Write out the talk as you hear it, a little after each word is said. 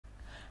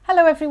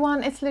Hello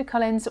everyone, it's Lou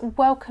Collins.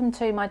 Welcome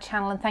to my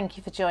channel and thank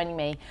you for joining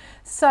me.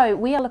 So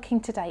we are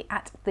looking today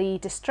at the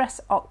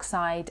Distress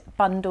Oxide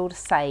Bundled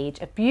Sage,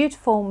 a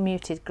beautiful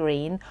muted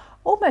green,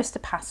 almost a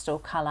pastel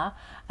colour,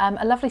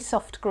 a lovely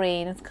soft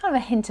green, it's kind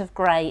of a hint of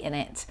grey in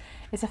it.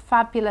 It's a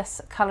fabulous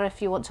colour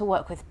if you want to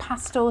work with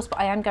pastels, but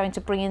I am going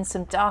to bring in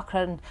some darker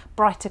and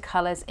brighter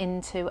colours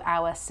into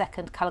our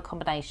second colour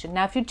combination.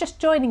 Now if you're just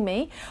joining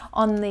me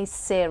on this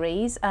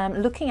series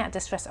looking at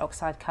Distress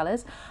Oxide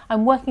colours,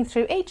 I'm working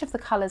through each of the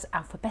colours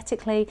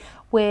alphabetically.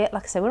 Like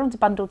I said, we're on to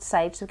Bundled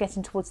Sage, so we're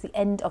getting towards the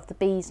end of the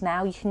bees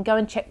now. You can go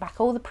and check back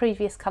all the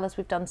previous colours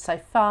we've done so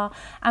far,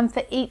 and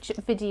for each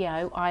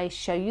video I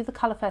show you the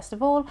colour first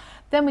of all,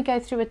 then we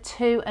go through a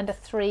 2 and a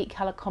 3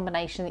 colour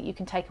combination that you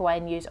can take away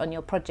and use on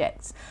your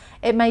projects.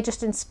 It may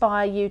just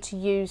inspire you to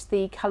use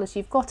the colours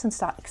you've got and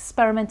start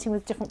experimenting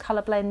with different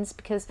colour blends,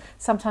 because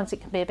sometimes it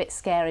can be a bit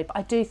scary, but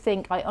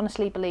I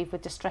honestly believe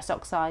with Distress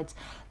Oxides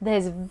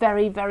there's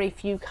very, very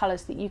few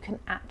colours that you can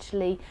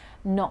actually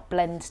not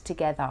blend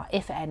together,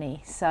 if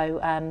any.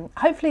 So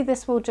hopefully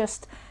this will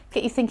just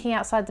get you thinking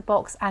outside the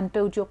box and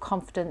build your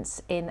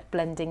confidence in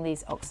blending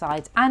these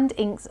oxides and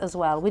inks as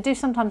well. We do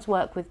sometimes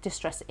work with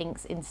Distress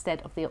inks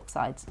instead of the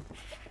oxides.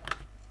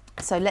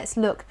 So let's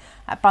look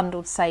at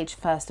Bundled Sage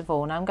first of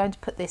all. Now I'm going to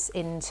put this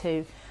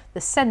into the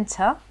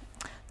centre.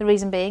 The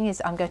reason being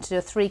is I'm going to do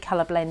a 3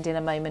 colour blend in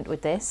a moment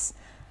with this,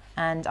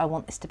 and I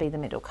want this to be the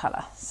middle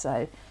colour.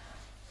 So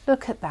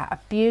look at that, a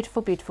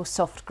beautiful, beautiful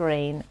soft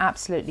green,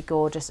 absolutely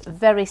gorgeous,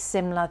 very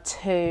similar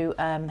to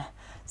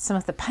some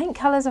of the paint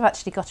colours I've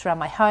actually got around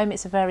my home.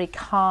 It's a very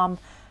calm,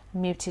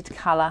 muted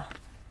colour.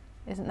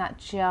 Isn't that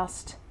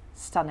just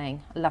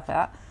stunning? I love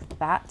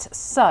that.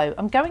 So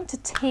I'm going to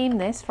team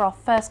this for our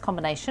first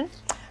combination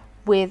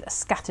with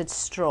scattered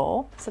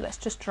straw. So let's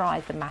just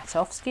dry the mat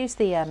off. Excuse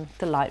the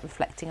light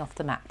reflecting off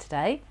the mat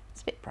today.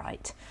 It's a bit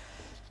bright.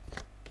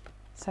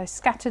 So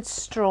scattered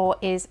straw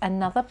is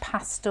another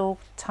pastel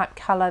type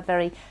colour,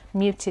 very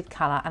muted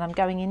colour, and I'm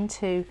going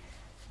into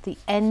the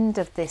end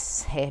of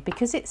this here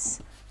because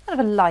it's kind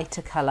of a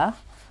lighter colour.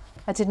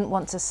 I didn't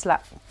want to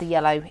slap the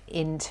yellow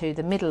into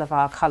the middle of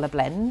our colour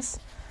blends,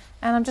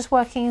 and I'm just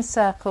working in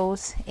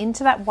circles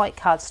into that white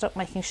cardstock,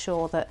 making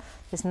sure that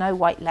there's no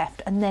white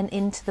left, and then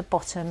into the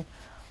bottom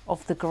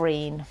of the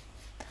green.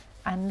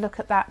 And look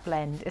at that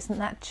blend, isn't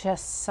that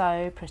just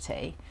so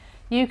pretty?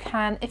 You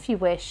can, if you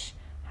wish,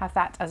 have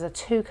that as a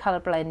 2 colour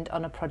blend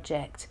on a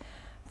project.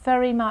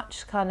 Very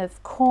much kind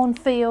of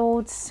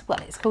cornfields. Well,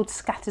 it's called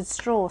scattered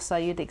straw, so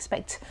you'd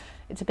expect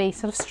it to be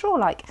sort of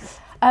straw-like.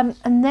 And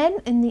then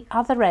in the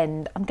other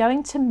end, I'm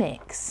going to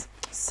mix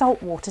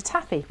saltwater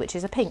taffy, which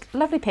is a pink,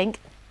 lovely pink,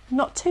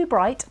 not too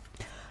bright,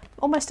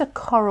 almost a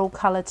coral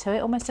colour to it,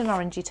 almost an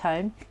orangey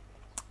tone.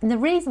 And the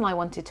reason I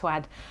wanted to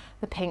add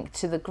the pink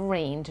to the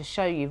green to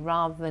show you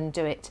rather than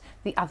do it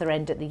the other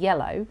end at the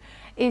yellow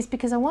is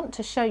because I want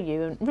to show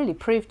you and really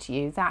prove to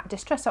you that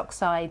Distress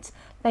Oxides,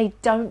 they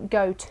don't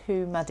go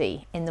too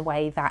muddy in the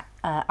way that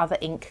other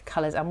ink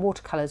colours and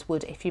watercolours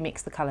would if you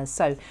mix the colours.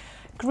 So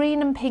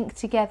green and pink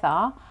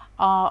together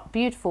are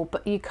beautiful,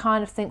 but you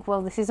kind of think,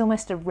 well, this is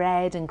almost a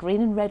red, and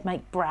green and red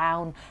make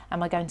brown.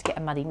 Am I going to get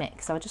a muddy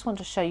mix? So I just want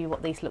to show you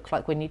what these look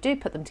like when you do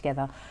put them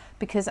together,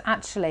 because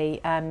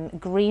actually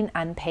green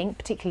and pink,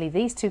 particularly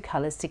these 2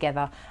 colours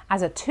together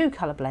as a 2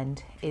 colour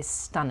blend, is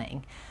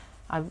stunning.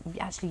 I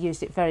actually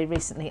used it very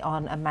recently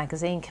on a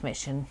magazine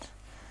commission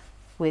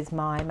with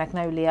my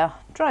Magnolia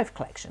Drive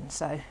collection,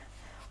 so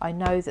I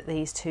know that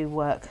these 2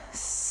 work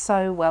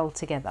so well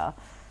together.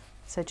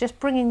 So just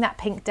bringing that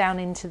pink down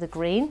into the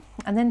green,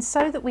 and then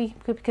so that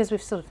because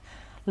we've sort of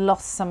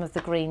lost some of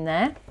the green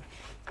there,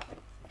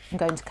 I'm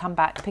going to come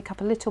back, pick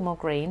up a little more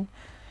green,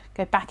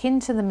 go back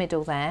into the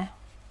middle there,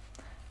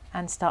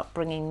 and start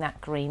bringing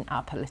that green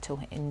up a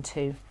little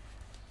into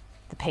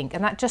the pink,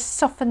 and that just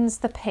softens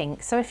the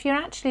pink. So if you're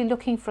actually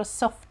looking for a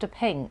softer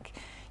pink,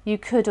 you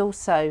could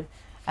also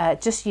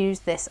just use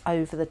this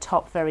over the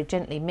top very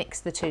gently, mix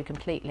the 2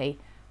 completely.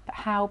 But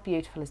how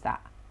beautiful is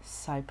that?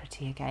 So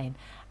pretty again.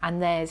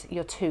 And there's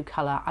your 2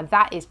 colour, and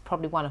that is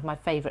probably one of my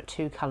favourite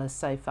 2 colours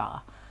so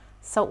far,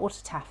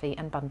 saltwater taffy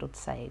and Bundled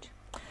Sage.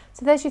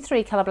 So there's your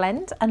 3 colour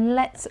blend, and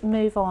let's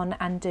move on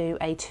and do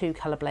a 2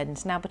 colour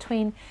blend. Now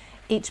between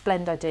each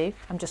blend I do,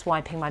 I'm just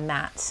wiping my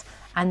mat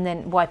and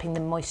then wiping the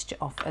moisture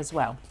off as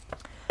well.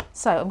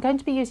 So I'm going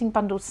to be using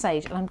Bundled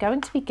Sage, and I'm going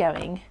to be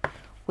going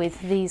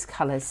with these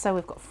colours. So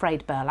we've got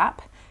frayed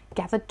burlap,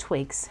 gathered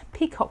twigs,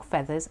 peacock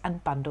feathers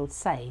and Bundled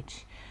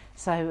Sage.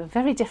 So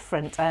very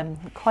different,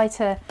 quite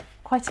a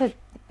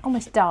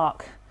almost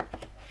dark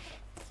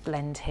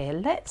blend here.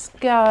 Let's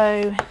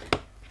go.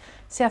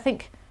 See, I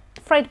think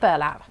frayed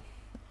burlap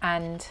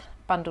and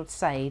Bundled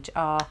Sage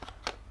are,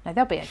 no,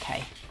 they'll be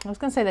okay. I was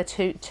going to say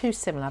they're too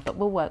similar, but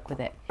we'll work with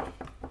it.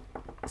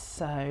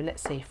 So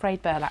let's see,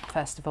 frayed burlap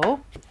first of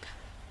all.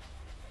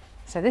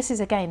 So this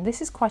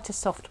is quite a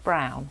soft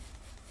brown.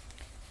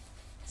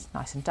 It's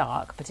nice and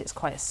dark, but it's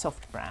quite a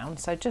soft brown.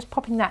 So just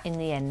popping that in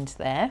the end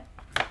there.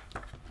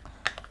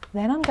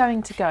 Then I'm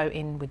going to go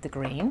in with the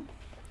green,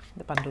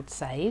 the Bundled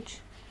Sage.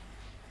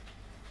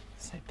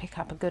 So So pick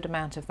up a good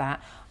amount of that.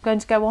 I'm going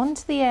to go on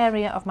to the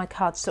area of my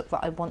cardstock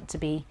that I want to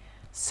be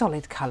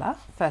solid colour,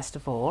 first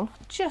of all,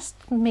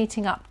 just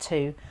meeting up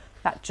to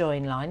that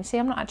join line. You see,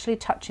 I'm not actually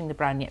touching the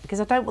brown yet because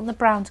I don't want the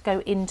brown to go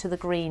into the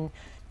green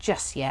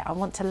just yet. I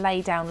want to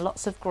lay down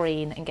lots of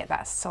green and get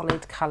that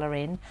solid colour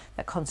in,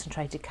 that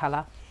concentrated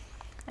colour.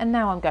 And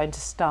now I'm going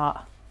to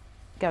start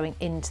going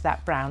into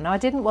that brown. Now I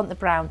didn't want the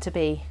brown to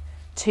be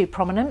too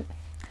prominent,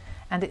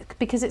 and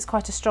because it's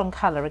quite a strong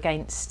colour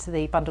against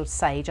the bundled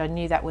sage, I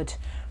knew that would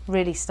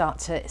really start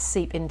to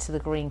seep into the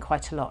green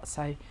quite a lot.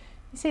 So you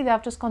see that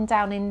I've just gone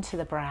down into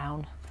the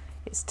brown.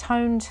 It's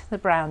toned the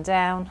brown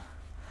down.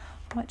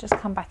 I might just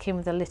come back in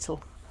with a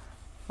little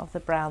of the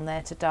brown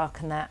there to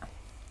darken that.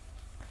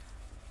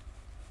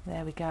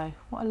 There we go.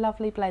 What a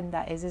lovely blend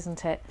that is,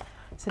 isn't it?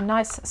 So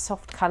nice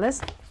soft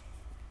colours.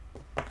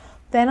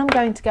 Then I'm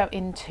going to go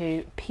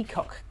into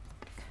peacock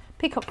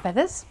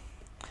feathers.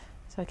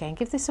 So again,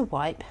 give this a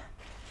wipe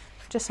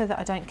just so that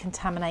I don't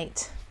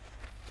contaminate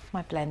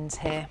my blends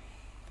here.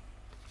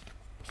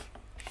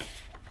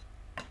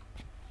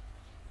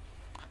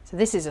 So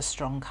this is a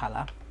strong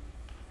colour.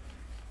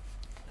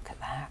 Look at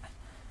that,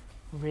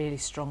 really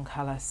strong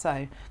colour. So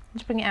I'm going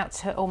to bring it out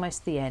to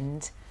almost the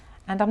end.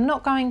 And I'm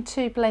not going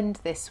to blend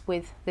this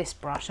with this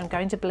brush. I'm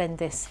going to blend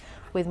this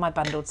with my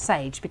bundled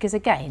sage because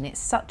again,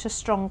 it's such a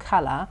strong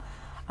colour.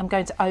 I'm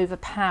going to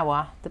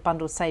overpower the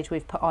bundled sage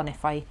we've put on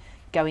if I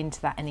go into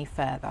that any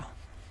further.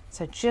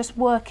 So just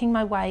working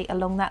my way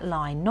along that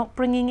line, not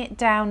bringing it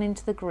down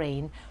into the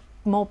green,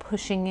 more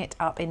pushing it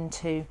up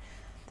into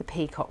the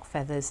peacock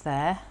feathers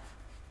there.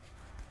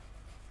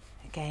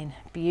 Again,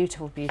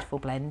 beautiful, beautiful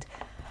blend.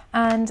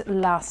 And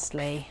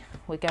lastly,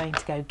 we're going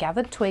to go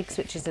gathered twigs,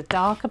 which is a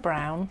darker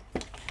brown,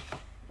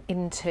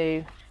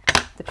 into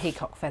the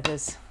peacock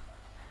feathers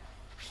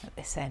at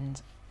this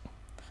end.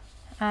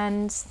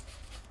 And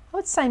I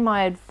would say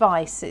my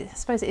advice, I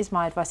suppose it is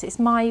my advice, it's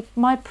my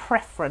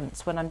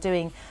preference when I'm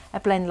doing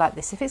a blend like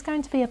this. If it's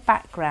going to be a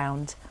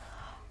background,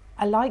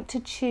 I like to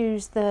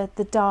choose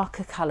the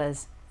darker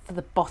colours for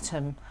the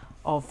bottom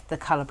of the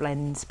colour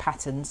blends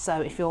pattern. So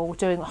if you're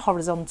doing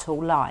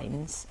horizontal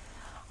lines,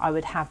 I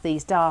would have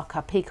these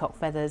darker peacock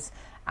feathers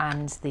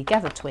and the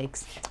gathered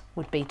twigs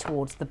would be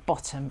towards the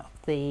bottom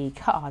of the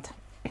card.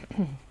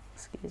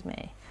 Excuse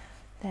me.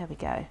 There we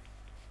go.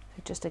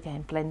 So just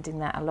again blending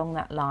that along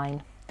that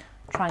line,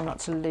 trying not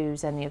to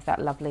lose any of that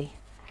lovely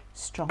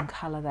strong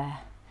colour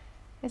there.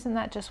 Isn't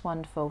that just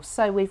wonderful?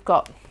 So we've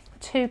got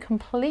two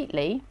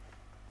completely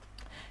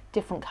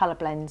different colour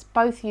blends,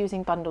 both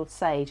using bundled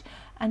sage,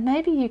 and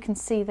maybe you can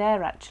see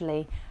there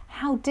actually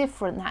how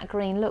different that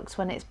green looks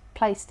when it's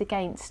placed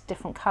against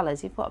different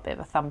colours. You've got a bit of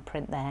a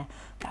thumbprint there.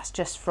 That's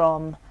just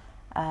from,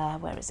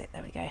 where is it?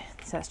 There we go.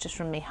 So that's just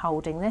from me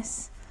holding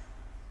this.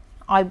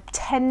 I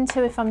tend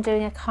to, if I'm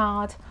doing a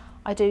card,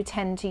 I do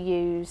tend to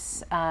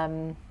use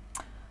a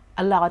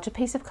larger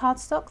piece of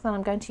cardstock than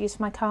I'm going to use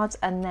for my cards,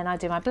 and then I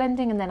do my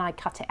blending and then I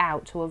cut it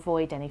out to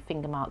avoid any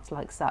finger marks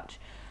like such.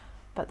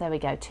 But there we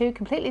go, two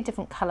completely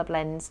different colour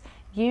blends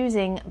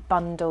using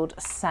bundled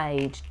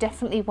sage.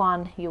 Definitely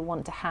one you'll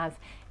want to have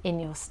in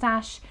your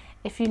stash.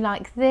 If you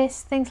like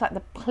this, things like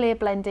the clear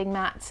blending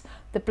mats,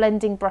 the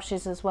blending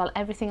brushes as well,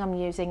 everything I'm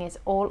using is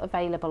all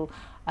available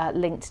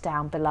linked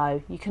down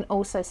below. You can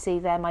also see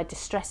there my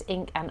Distress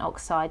Ink and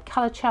Oxide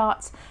colour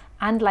charts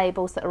and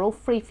labels that are all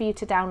free for you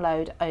to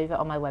download over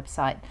on my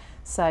website.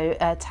 So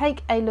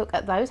take a look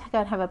at those, go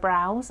and have a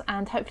browse,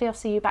 and hopefully I'll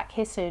see you back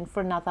here soon for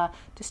another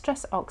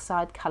Distress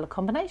Oxide colour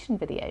combination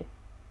video.